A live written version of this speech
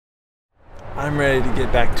I'm ready to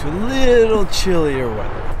get back to a little chillier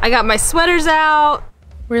weather. I got my sweaters out.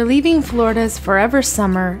 We're leaving Florida's forever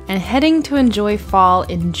summer and heading to enjoy fall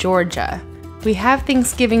in Georgia. We have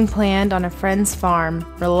Thanksgiving planned on a friend's farm,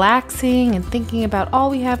 relaxing and thinking about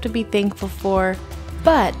all we have to be thankful for.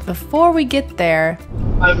 But before we get there...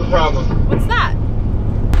 I have a problem. What's that?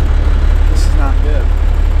 This is not good.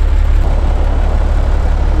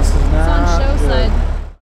 This is not It's on show good. side.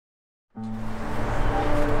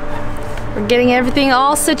 We're getting everything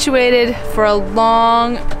all situated for a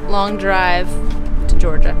long, long drive to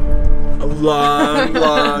Georgia. A long,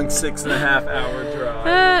 long 6.5 hour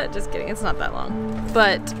drive. Just kidding, it's not that long.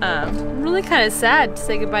 But I'm really kind of sad to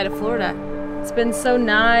say goodbye to Florida. It's been so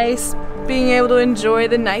nice being able to enjoy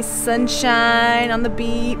the nice sunshine on the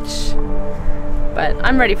beach. But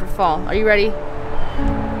I'm ready for fall. Are you ready?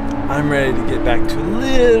 I'm ready to get back to a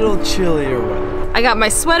little chillier weather. I got my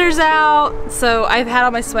sweaters out. So I've had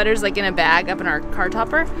all my sweaters like in a bag up in our car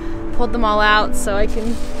topper. Pulled them all out so I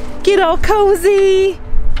can get all cozy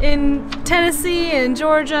in Tennessee and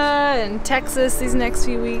Georgia and Texas these next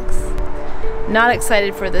few weeks. Not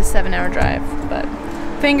excited for this 7-hour drive, but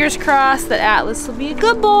fingers crossed that Atlas will be a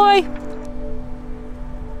good boy.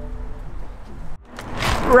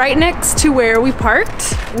 Right next to where we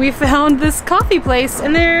parked, we found this coffee place,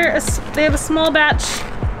 and they have a small batch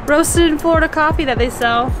roasted in Florida coffee that they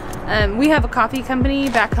sell. We have a coffee company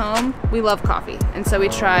back home. We love coffee, and so we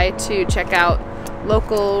try to check out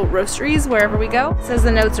local roasteries wherever we go. It says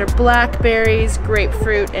the notes are blackberries,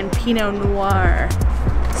 grapefruit, and Pinot Noir.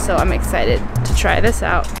 So I'm excited to try this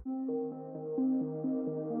out.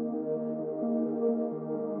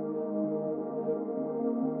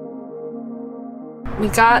 We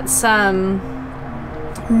got some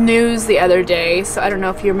news the other day, so I don't know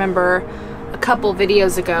if you remember a couple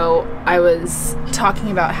videos ago I was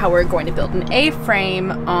talking about how we're going to build an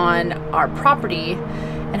A-frame on our property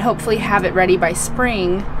and hopefully have it ready by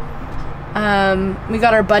spring. We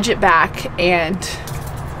got our budget back and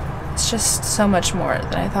it's just so much more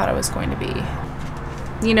than I thought it was going to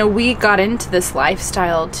be. You know, we got into this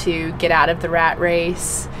lifestyle to get out of the rat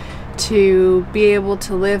race, to be able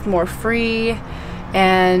to live more free,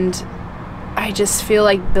 and I just feel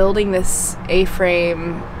like building this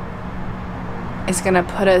A-frame is gonna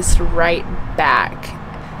put us right back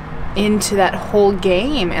into that whole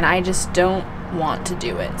game, and I just don't want to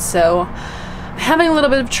do it. So I'm having a little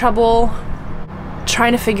bit of trouble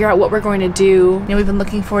trying to figure out what we're going to do. You know, we've been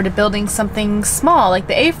looking forward to building something small. Like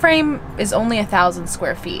the A-frame is only 1,000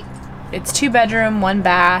 square feet. It's 2-bedroom, 1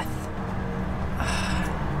 bath.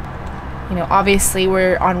 You know, obviously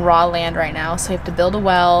we're on raw land right now, so we have to build a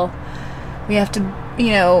well. We have to,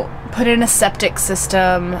 you know, put in a septic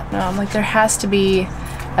system. Like there has to be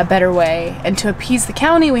a better way. And to appease the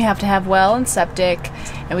county, we have to have well and septic,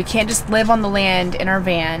 and we can't just live on the land in our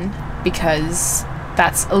van because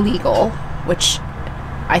that's illegal, which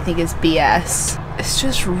I think is BS. It's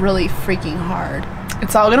just really freaking hard.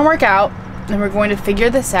 It's all gonna work out, and we're going to figure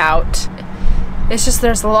this out. It's just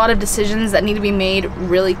there's a lot of decisions that need to be made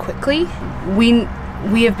really quickly. We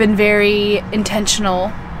have been very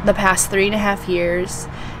intentional the past 3.5 years,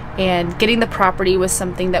 and getting the property was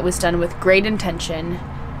something that was done with great intention,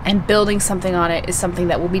 and building something on it is something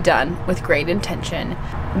that will be done with great intention.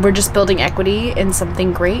 We're just building equity in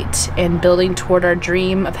something great and building toward our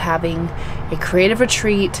dream of having a creative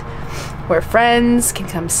retreat where friends can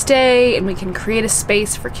come stay and we can create a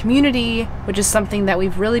space for community, which is something that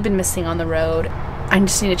we've really been missing on the road. I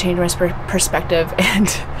just need to change my perspective and,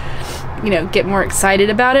 you know, get more excited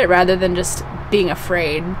about it rather than just being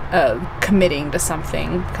afraid of committing to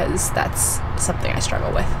something, because that's something I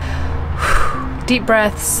struggle with. Deep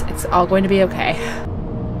breaths, it's all going to be okay.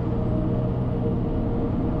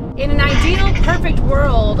 In an ideal, perfect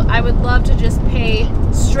world, I would love to just pay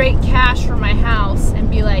straight cash for my house and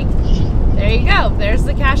be like, there you go, there's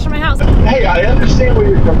the cash for my house. Hey, I understand where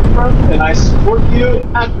you're coming from, and I support you.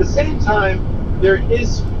 At the same time, there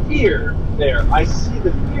is fear there. I see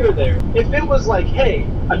the fear there. If it was like, hey,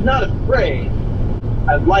 I'm not afraid,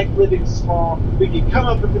 I like living small, we could come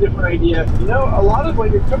up with a different idea. You know, a lot of what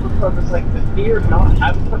you're coming from is like the fear of not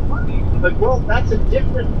having the money. Like, well, that's a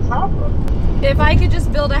different problem. If I could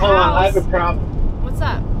just build a house. Hold on, I have a problem. What's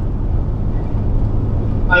up?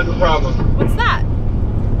 I have a problem. What's that?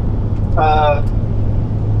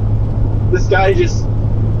 This guy just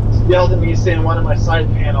yelled at me saying one of my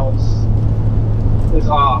side panels is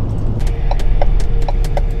off.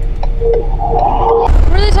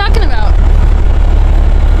 What are they talking about?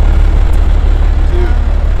 Dude,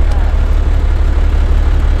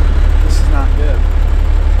 this is not good.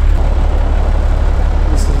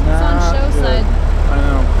 This is not It's on show good. side. I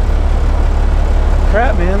know.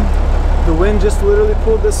 that, man. The wind just literally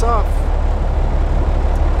pulled this off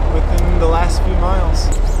within the last few miles.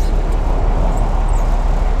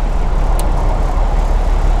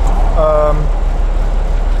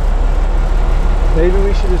 Maybe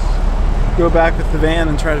we should just go back with the van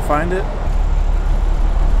and try to find it.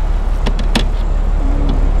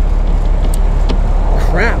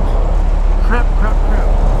 Crap.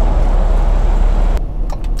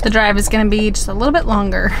 The drive is going to be just a little bit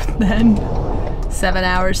longer than 7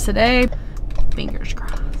 hours today. Fingers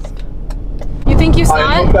crossed. You think you saw it?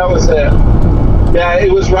 I think that was it. Yeah,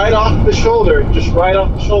 it was right off the shoulder, just right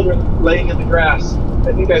off the shoulder, laying in the grass.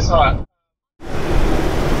 I think I saw it.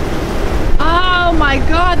 Oh my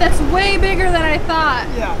god, that's way bigger than I thought.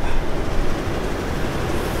 Yeah.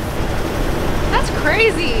 That's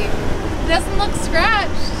crazy. It doesn't look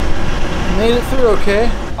scratched. Made it through okay.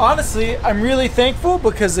 Honestly, I'm really thankful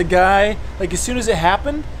because the guy, like as soon as it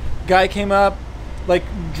happened, guy came up, like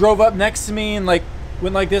drove up next to me and like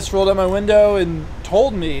went like this, rolled out my window and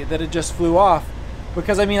told me that it just flew off.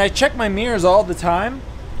 Because I mean, I check my mirrors all the time,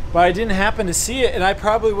 but I didn't happen to see it, and I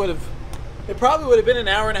probably would have, it probably would have been an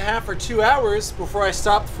hour and a half or 2 hours before I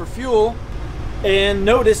stopped for fuel and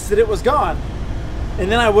noticed that it was gone. And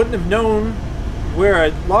then I wouldn't have known where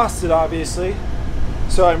I'd lost it, obviously.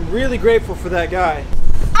 So I'm really grateful for that guy.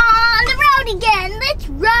 On the road again, let's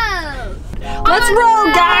roll! Let's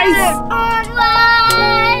roll, guys! Onward!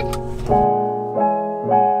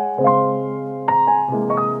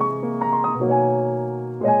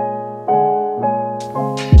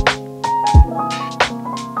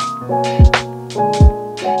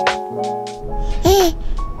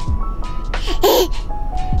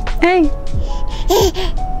 Hey.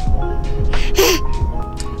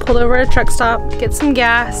 Pulled over at a truck stop, get some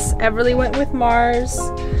gas. Everly went with Mars.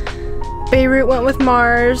 Beirut went with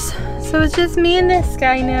Mars. So it's just me and this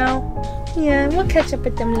guy now. Yeah, we'll catch up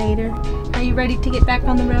with them later. Are you ready to get back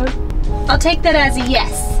on the road? I'll take that as a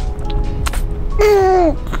yes.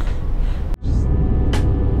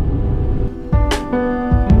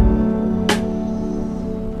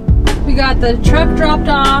 We got the truck dropped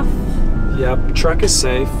off. Yep, truck is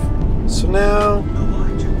safe. So now,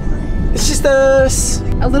 it's just us.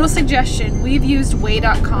 A little suggestion, we've used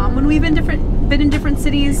way.com when we've been in different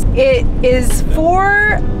cities. It is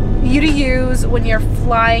for you to use when you're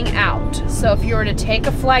flying out. So if you were to take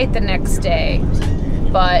a flight the next day,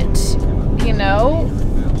 but you know,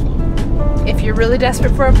 if you're really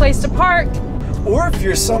desperate for a place to park, Or if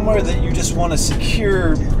you're somewhere that you just want a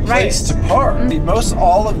secure place to park. Most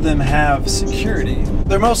all of them have security.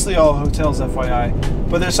 They're mostly all hotels, FYI.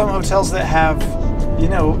 But there's some hotels that have, you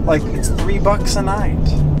know, like it's $3 a night.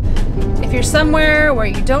 if you're somewhere where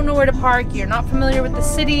you don't know where to park, you're not familiar with the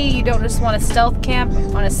city, you don't just want to stealth camp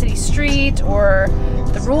on a city street, or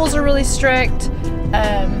the rules are really strict,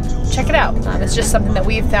 check it out. It's just something that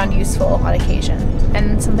we've found useful on occasion,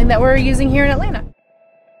 and something that we're using here in Atlanta.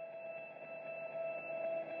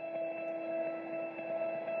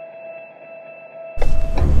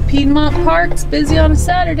 Piedmont Park's busy on a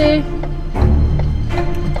Saturday.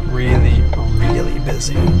 Really, really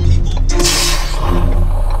busy.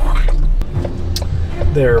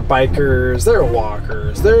 There are bikers, there are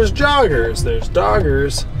walkers, there's joggers, there's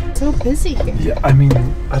doggers. So busy here. Yeah, I mean,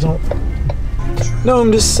 I don't... No,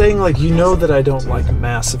 I'm just saying, like, you know that I don't like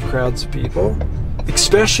massive crowds of people.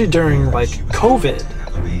 Especially during, like, COVID.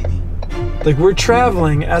 Like, we're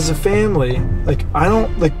traveling as a family. Like, I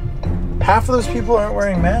don't, like, half of those people aren't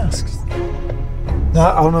wearing masks.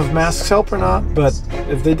 Now, I don't know if masks help or not, but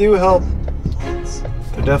if they do help,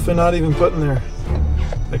 they're definitely not even putting their,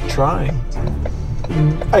 like, trying.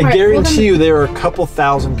 I guarantee you there are a couple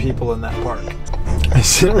thousand people in that park. I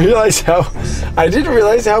didn't realize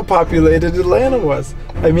how populated Atlanta was.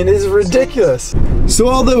 I mean, it's ridiculous. So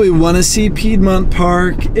although we want to see Piedmont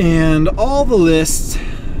Park and all the lists,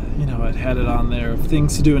 you know, I'd had it on there of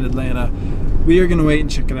things to do in Atlanta, we are gonna wait and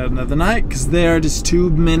check it out another night because there are just too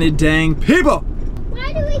many dang people.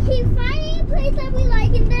 Why do we keep finding a place that we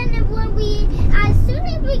like, and then when as soon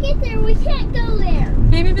as we get there, we can't go there?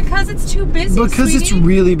 Maybe because it's too busy, Because it's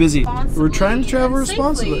really busy. We're trying to travel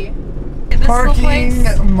responsibly. Parking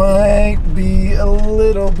might be a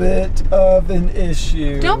little bit of an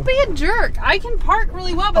issue. Don't be a jerk. I can park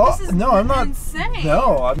really well, but this is no, I'm not insane.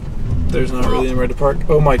 No, there's not really anywhere to park.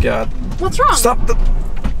 Oh my god. What's wrong? Stop the...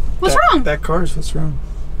 What's wrong? That car's what's wrong.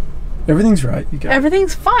 Everything's right. You got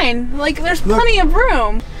Everything's fine. Like, there's plenty of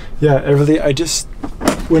room. Yeah, everything. I just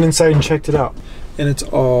went inside and checked it out. And it's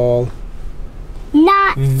all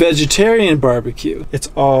Not vegetarian barbecue. It's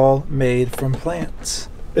all made from plants.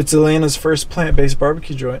 It's Atlanta's first plant-based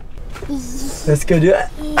barbecue joint. Let's go do it.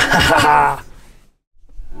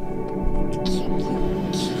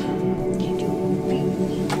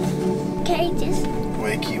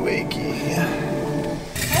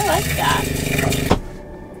 I like that.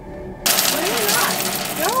 Why not?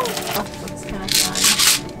 Go. Oh, that's kind of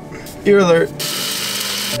fun. Ear alert.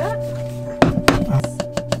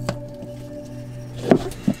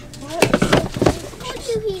 What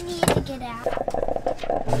do he need to get out?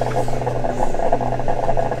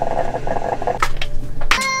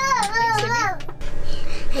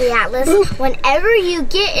 Hey Atlas, whenever you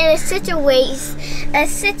get in a situation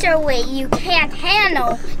you can't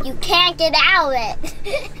handle, you can't get out of it.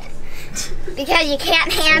 Because you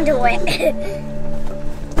can't handle it.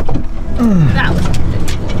 That was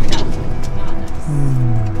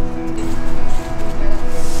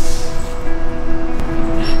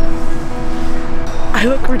I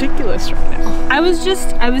look ridiculous right now. I was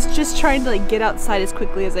just trying to like get outside as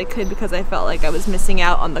quickly as I could because I felt like I was missing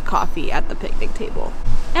out on the coffee at the picnic table.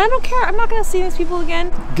 And I don't care, I'm not gonna see these people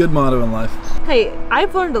again. Good motto in life. Hey,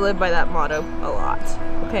 I've learned to live by that motto a lot,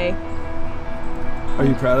 okay? Are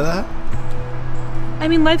you proud of that? I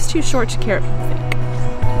mean, life's too short to care what people think.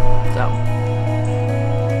 So.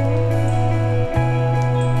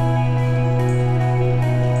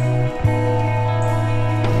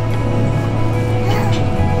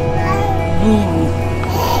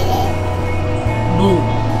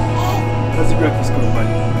 How's the breakfast going, buddy?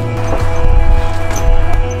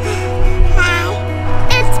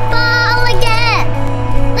 It's fall again.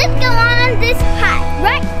 Let's go on this hike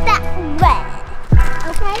right that way.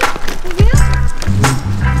 Okay?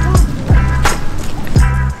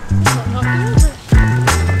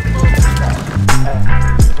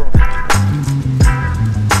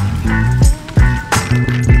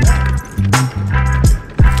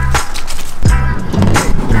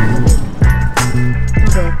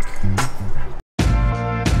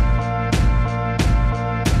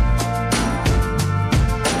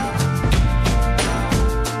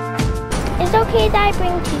 It's okay that I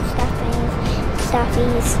bring 2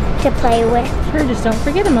 stuffies to play with. Sure, just don't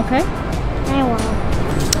forget them, okay? I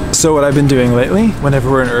won't. So what I've been doing lately, whenever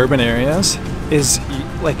we're in urban areas, is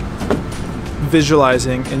like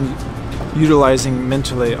visualizing and utilizing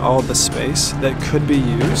mentally all the space that could be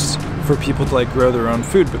used for people to like grow their own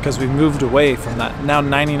food, because we've moved away from that. Now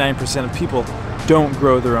 99% of people don't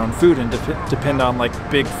grow their own food and depend on like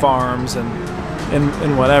big farms and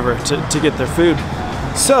whatever to get their food.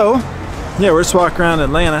 So yeah, we're just walking around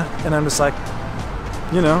Atlanta and I'm just like,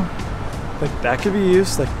 you know, like that could be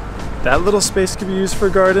used, like that little space could be used for a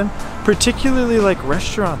garden. Particularly like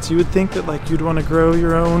restaurants, you would think that like you'd want to grow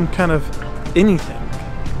your own kind of anything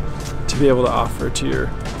to be able to offer to your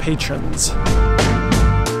patrons.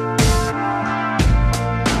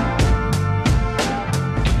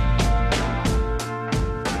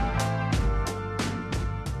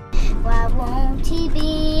 Why won't he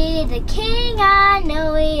be the king? I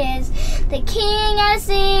know he is the king I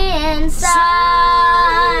see inside.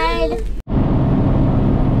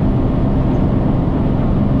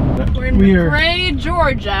 We're in McRae,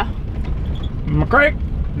 Georgia. McRae.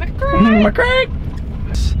 McRae. McRae.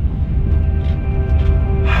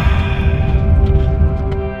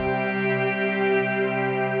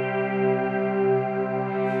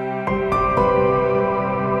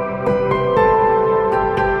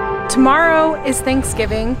 Tomorrow is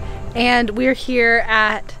Thanksgiving and we're here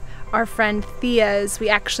at our friend Thea's. We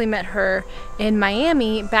actually met her in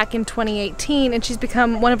Miami back in 2018 and she's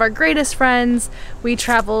become one of our greatest friends. We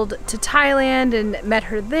traveled to Thailand and met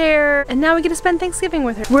her there and now we get to spend Thanksgiving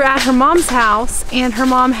with her. We're at her mom's house and her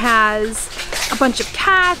mom has a bunch of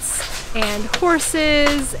cats and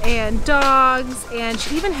horses and dogs and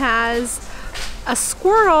she even has a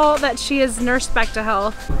squirrel that she has nursed back to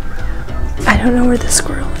health. I don't know where the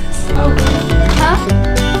squirrel is. Oh. Huh?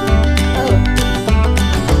 Oh.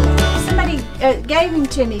 Somebody gave him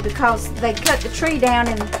to me because they cut the tree down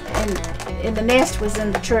and the nest was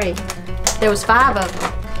in the tree. There was 5 of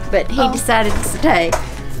them, but he decided to stay.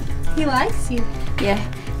 He likes you. Yeah,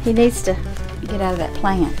 he needs to get out of that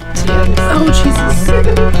plant. Oh, Jesus.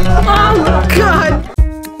 Oh, God.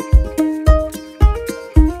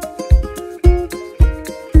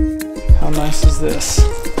 How nice is this?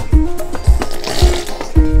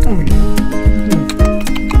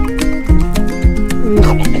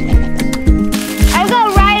 I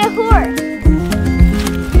go ride a horse.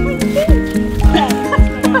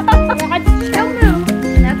 She'll move,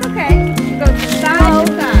 and that's okay. She goes from side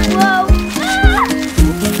to side. Whoa.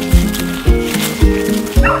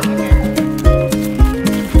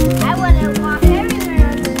 I want to walk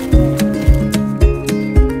everywhere.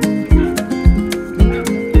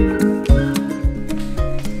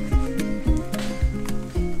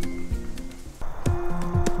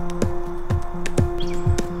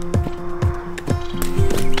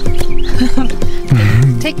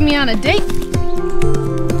 taking me on a date.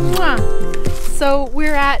 Mwah. So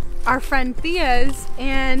we're at our friend Thea's,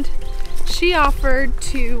 and she offered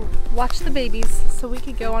to watch the babies so we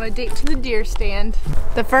could go on a date to the deer stand.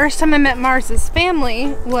 The first time I met Mars's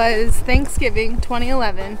family was Thanksgiving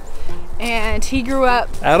 2011, and he grew up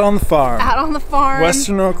Out on the farm.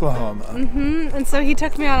 Western Oklahoma. And so he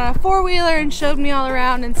took me on a four-wheeler and showed me all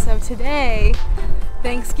around, and so today,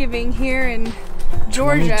 Thanksgiving here in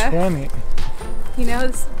Georgia, 2020. you know,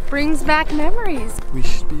 this brings back memories. We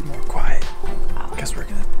should be more quiet because we're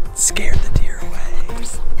gonna scare the deer away.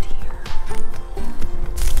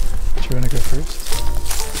 Do you wanna go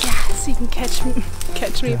first? Yeah, so you can catch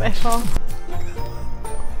me if I fall.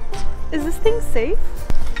 Is this thing safe?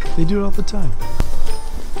 They do it all the time.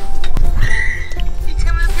 You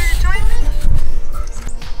coming up here to join me?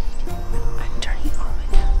 I'm turning all the way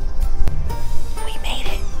down. We made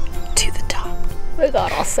it to the top. We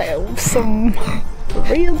got ourselves some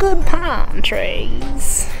real good palm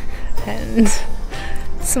trees and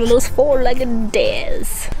some of those four-legged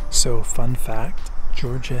deers. So, fun fact,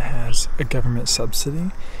 Georgia has a government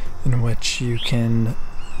subsidy in which you can,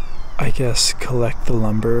 I guess, collect the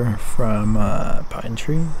lumber from pine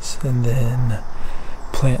trees and then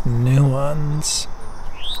plant new ones,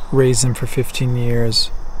 raise them for 15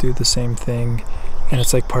 years, do the same thing, and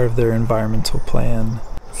it's like part of their environmental plan.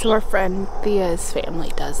 So our friend Thea's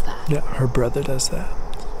family does that. Yeah, her brother does that.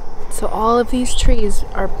 So all of these trees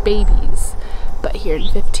are babies, but here in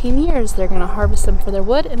 15 years they're gonna harvest them for their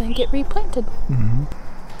wood and then get replanted.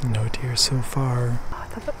 No deer so far. Oh, I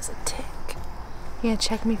thought that was a tick. You gonna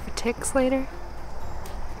check me for ticks later?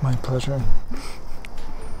 My pleasure.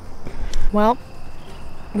 Well,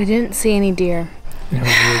 we didn't see any deer.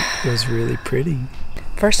 It was really pretty.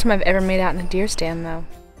 First time I've ever made out in a deer stand, though.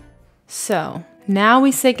 So, now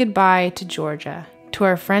we say goodbye to Georgia, to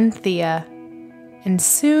our friend Thea, and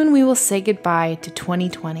soon we will say goodbye to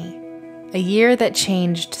 2020, a year that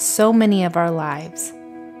changed so many of our lives.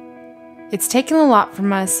 It's taken a lot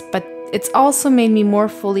from us, but it's also made me more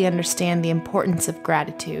fully understand the importance of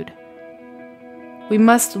gratitude. We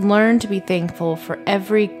must learn to be thankful for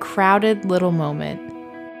every crowded little moment,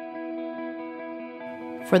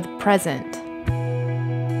 for the present,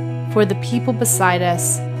 for the people beside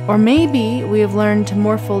us, or maybe we have learned to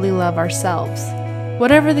more fully love ourselves.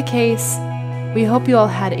 Whatever the case, we hope you all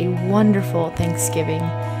had a wonderful Thanksgiving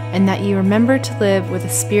and that you remember to live with a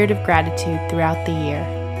spirit of gratitude throughout the year.